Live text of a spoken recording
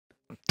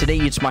Today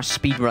it's my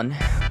speed run.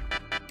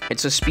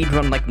 It's a speed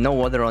run like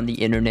no other on the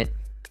internet.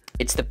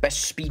 It's the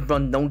best speed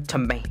run known to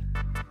man.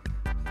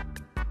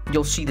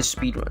 You'll see the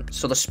speed run.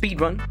 So the speed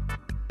run,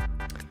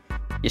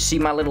 you see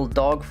my little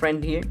dog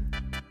friend here?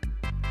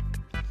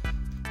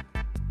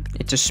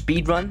 It's a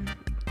speed run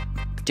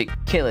to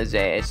kill his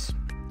ass.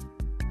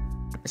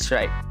 That's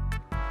right.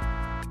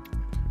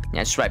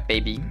 That's right,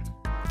 baby.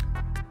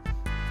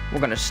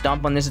 We're gonna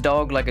stomp on this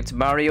dog like it's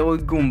Mario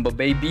and Goomba,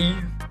 baby.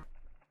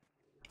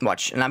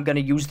 Watch, and I'm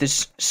gonna use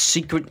this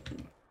secret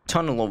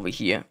tunnel over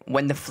here.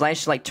 When the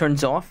flashlight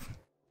turns off,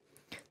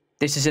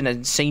 this is an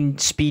insane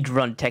speed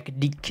run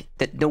technique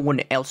that no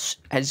one else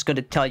is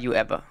gonna tell you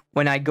ever.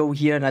 When I go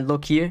here and I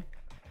look here,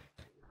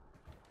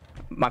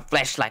 my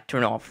flashlight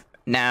turn off.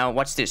 Now,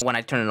 watch this. When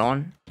I turn it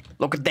on,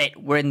 look at that.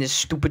 We're in this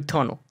stupid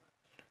tunnel.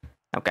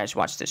 Now, guys,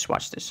 watch this.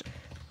 Watch this.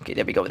 Okay,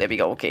 there we go. There we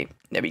go. Okay,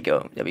 there we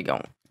go. There we go.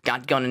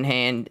 Got gun in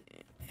hand.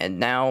 And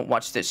now,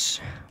 watch this.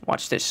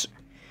 Watch this.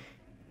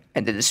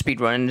 And then the speed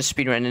run, and the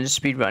speed run, and the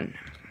speed run.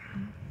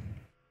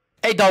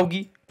 Hey,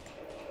 doggy.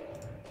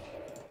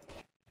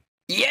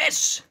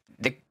 Yes!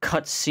 The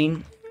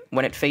cutscene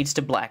when it fades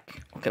to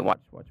black. Okay, watch.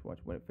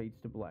 When it fades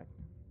to black.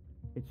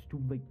 It's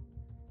too late.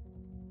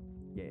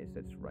 Yes,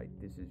 that's right.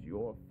 This is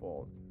your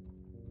fault.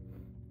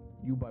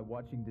 You, by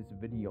watching this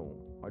video,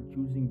 are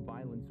choosing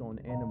violence on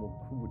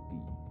animal cruelty.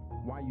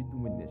 Why are you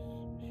doing this?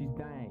 She's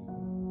dying.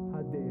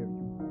 How dare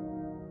you?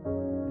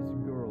 This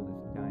girl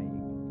is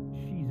dying.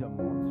 She's a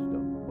monster,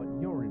 but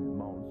you're a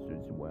monster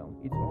as well.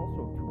 It's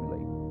also too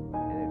late,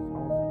 and it's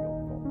also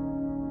your fault.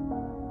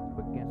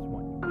 But guess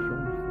what? You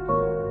chose this.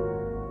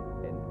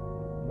 And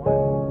why?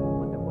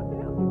 What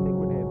the hell do you think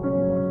would happen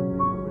if you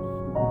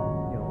watched a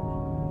video of a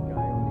stupid,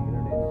 guy on the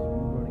internet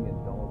speed running a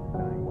dog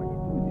dying? Why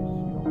you do this,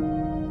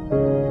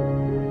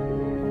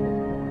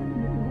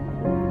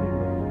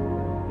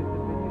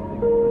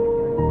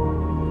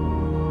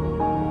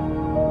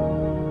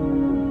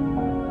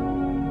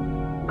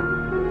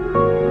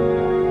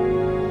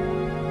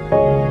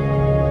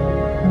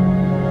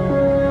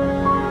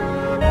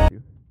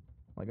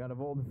 Like, out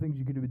of all the things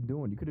you could have been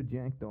doing, you could have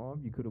jacked off,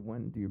 you could have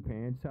went to your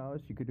parents' house,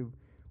 you could have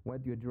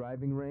went to a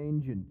driving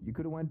range, and you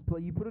could have went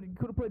play. You could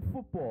have played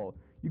football.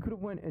 You could have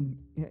went and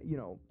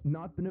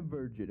not been a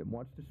virgin and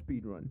watched the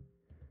speed run,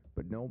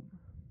 but nope.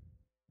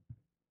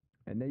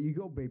 And there you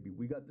go, baby.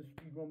 We got the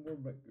speed run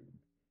world record.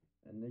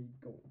 And there you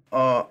go.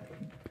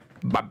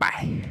 Bye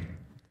bye.